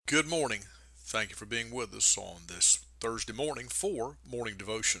Good morning. Thank you for being with us on this Thursday morning for morning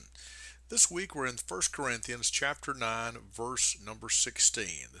devotion. This week we're in 1 Corinthians chapter 9 verse number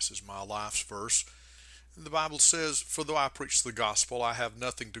 16. This is my life's verse. The Bible says, "For though I preach the gospel, I have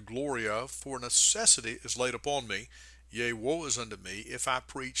nothing to glory of, for necessity is laid upon me. Yea, woe is unto me if I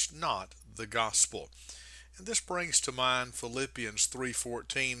preach not the gospel." And this brings to mind Philippians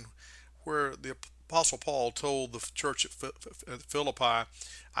 3:14, where the Apostle Paul told the church at Philippi,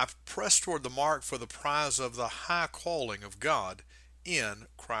 "I press toward the mark for the prize of the high calling of God in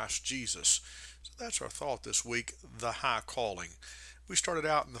Christ Jesus." So that's our thought this week, the high calling. We started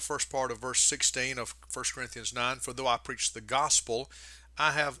out in the first part of verse 16 of 1 Corinthians 9, "For though I preach the gospel,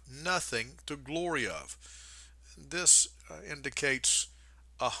 I have nothing to glory of." This indicates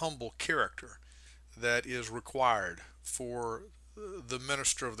a humble character that is required for the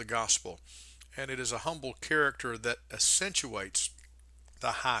minister of the gospel. And it is a humble character that accentuates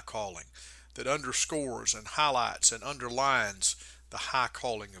the high calling, that underscores and highlights and underlines the high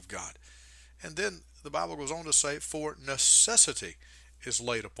calling of God. And then the Bible goes on to say, "For necessity is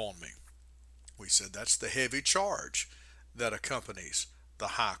laid upon me." We said that's the heavy charge that accompanies the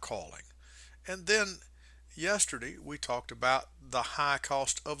high calling. And then yesterday we talked about the high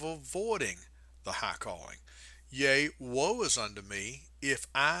cost of avoiding the high calling. "Yea, woe is unto me if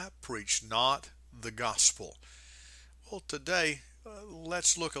I preach not the gospel." Well, today,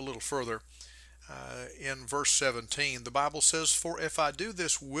 let's look a little further. In verse 17, the Bible says, "For if I do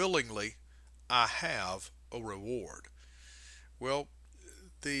this willingly, I have a reward." Well,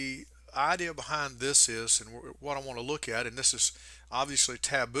 the idea behind this is, and what I want to look at, and this is obviously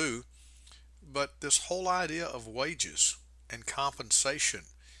taboo, but this whole idea of wages and compensation.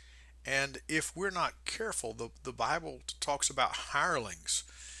 And if we're not careful, the Bible talks about hirelings.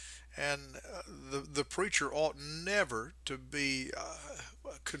 And the preacher ought never to be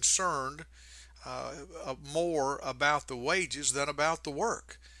concerned more about the wages than about the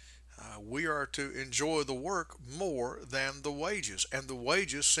work. We are to enjoy the work more than the wages, and the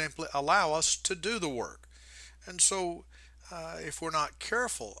wages simply allow us to do the work. And so, if we're not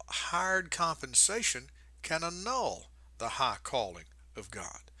careful, hired compensation can annul the high calling of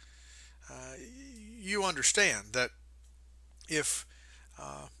God. You understand that if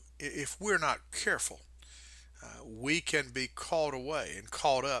if we're not careful, we can be caught away and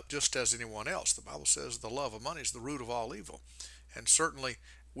caught up just as anyone else. The Bible says the love of money is the root of all evil, and certainly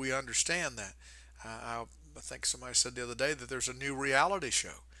we understand that. I think somebody said the other day that there's a new reality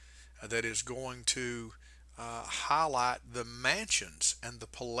show that is going to highlight the mansions and the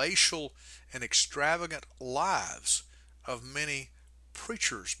palatial and extravagant lives of many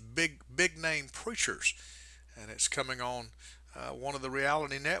preachers, big name preachers, and it's coming on one of the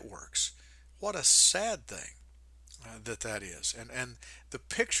reality networks. What a sad thing that is, and the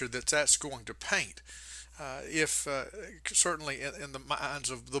picture that's going to paint. If certainly in the minds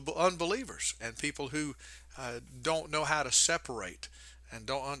of the unbelievers and people who don't know how to separate and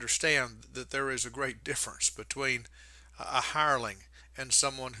don't understand that there is a great difference between a hireling and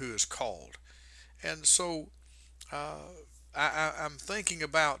someone who is called. And so I'm thinking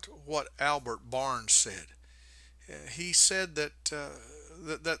about what Albert Barnes said. He said that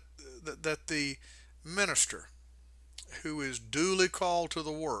the minister who is duly called to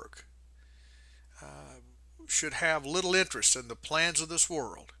the work should have little interest in the plans of this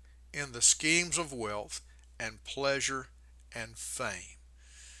world, in the schemes of wealth and pleasure and fame.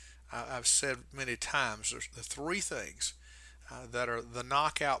 I've said many times there's the three things that are the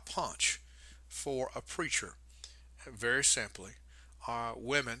knockout punch for a preacher. Very simply, are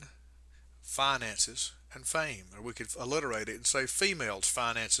women, finances, and fame. Or we could alliterate it and say females,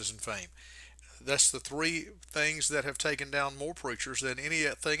 finances, and fame. That's the three things that have taken down more preachers than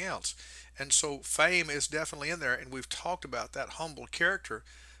anything else. And so fame is definitely in there, and we've talked about that humble character.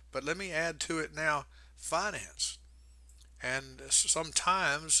 But let me add to it now finance. And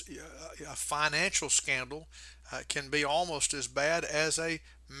sometimes a financial scandal can be almost as bad as a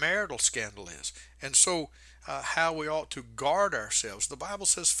marital scandal is. And so, how we ought to guard ourselves. The Bible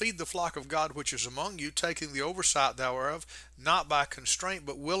says, "Feed the flock of God which is among you, taking the oversight thereof, not by constraint,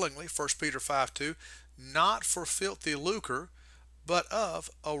 but willingly." 1 Peter 5:2, "Not for filthy lucre, but of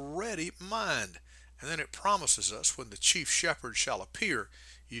a ready mind." And then it promises us, "When the chief shepherd shall appear,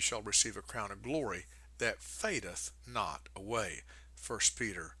 ye shall receive a crown of glory that fadeth not away." 1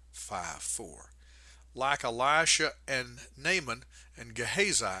 Peter 5:4. Like Elisha and Naaman and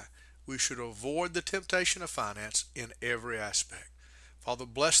Gehazi, we should avoid the temptation of finance in every aspect. Father,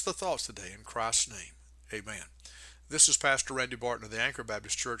 bless the thoughts today in Christ's name. Amen. This is Pastor Randy Barton of the Anchor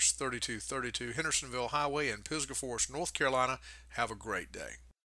Baptist Church, 3232 Hendersonville Highway in Pisgah Forest, North Carolina. Have a great day.